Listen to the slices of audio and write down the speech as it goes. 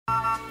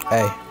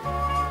Hey.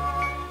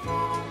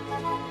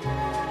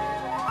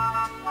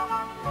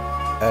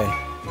 Hey.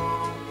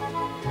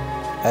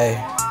 Hey.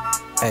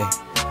 Hey.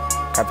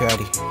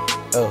 Copyrighty.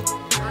 Oh.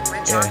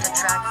 Yeah.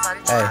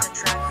 Hey.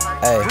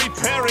 Hey.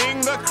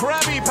 Preparing the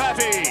Krabby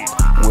Patty.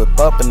 Whip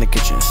up in the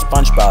kitchen,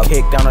 Spongebob.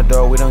 Kick down the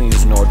door, we don't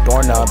use no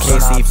doorknob.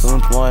 KC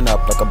Foomz blowing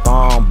up like a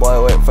bomb.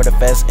 Boy, wait for the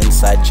fest,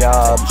 inside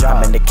job.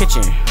 I'm in the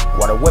kitchen,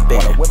 water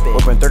whipping.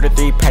 Whipping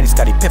 33, Patty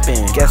Scotty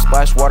Pippin. Get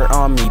splash water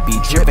on me, be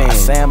dripping. I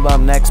say I'm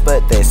bum next,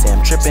 but they say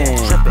I'm tripping.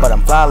 But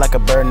I'm fly like a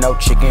bird, no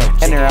chicken.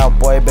 In or out,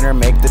 boy, better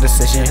make the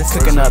decision.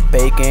 Cooking up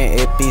bacon,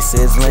 it be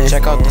sizzling.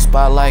 Check out the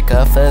spot like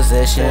a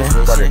physician.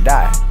 Brother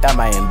die, that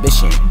my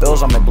ambition.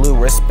 Bills on my blue,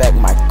 respect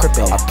my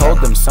crippin'. I told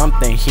them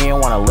something, he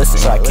ain't wanna listen.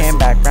 So I came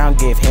back round,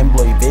 give him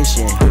blurry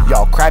vision.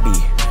 Y'all crabby,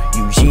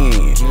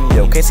 Eugene.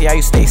 Yo, Casey, how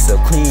you stay so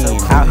clean?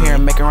 Out here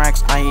making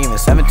racks, I ain't even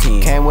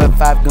 17. Came with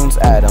 5 goons,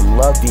 Adam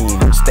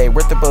Levine. Stay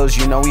with the bros,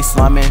 you know we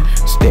slumming.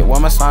 Stay with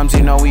my slimes,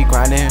 you know we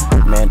grinding.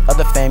 Man,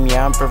 other fam,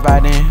 yeah, I'm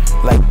providing.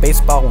 Like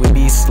baseball, we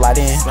be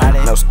sliding.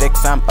 No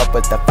sticks, I'm up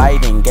with the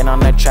fighting. Get on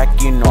the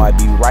track, you know I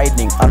be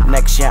riding. Up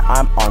next, yeah,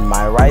 I'm on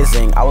my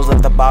rising. I was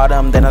at the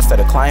bottom, then I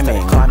started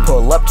climbing.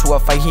 Pull up to a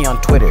fight, he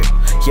on Twitter.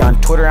 He on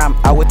Twitter, I'm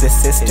out with his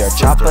sister.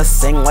 Chopper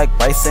sing like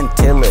Bryson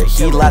Tiller.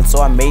 He lied,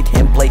 so I made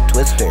him play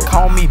Twister.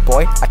 Call me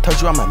boy, I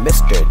told you I'm a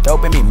mister.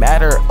 Don't make me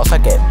madder, else I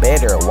get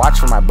better. Watch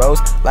for my bros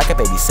like a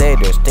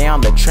babysitter. Stay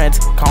on the trends,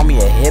 call me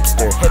a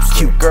hipster.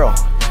 Cute girl,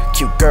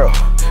 cute girl,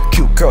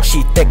 cute girl.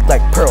 She thick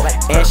like pearl,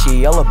 and she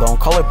yellow bone,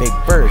 call her Big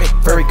Bird.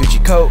 Furry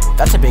Gucci coat,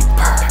 that's a big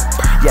purr.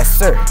 Yes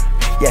sir,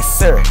 yes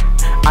sir.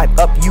 I'm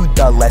up, you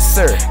the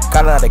lesser.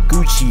 Got a lot of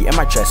Gucci in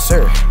my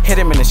dresser. Hit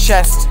him in his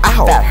chest,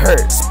 ow, that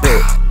hurt.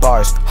 Spit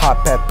bars,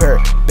 hot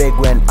pepper. Big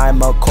when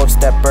I'm a cold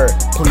stepper.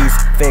 Please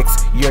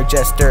fix your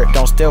jester.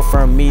 Don't steal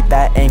from me,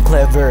 that ain't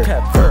clever.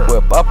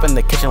 Whip up in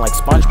the kitchen like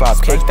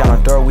Spongebob. Kick down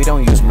the door, we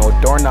don't use no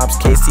doorknobs.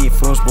 KC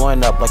Foomz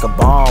blowing up like a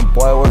bomb.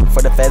 Boy, work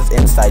for the feds,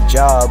 inside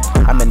job.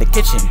 I'm in the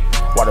kitchen,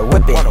 water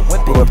whipping.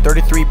 Whip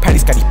 33, Patty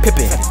Scotty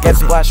Pippin. Get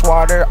splash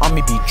water on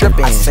me, be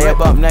dripping. I say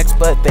I'm up next,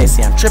 but they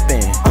say I'm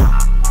tripping.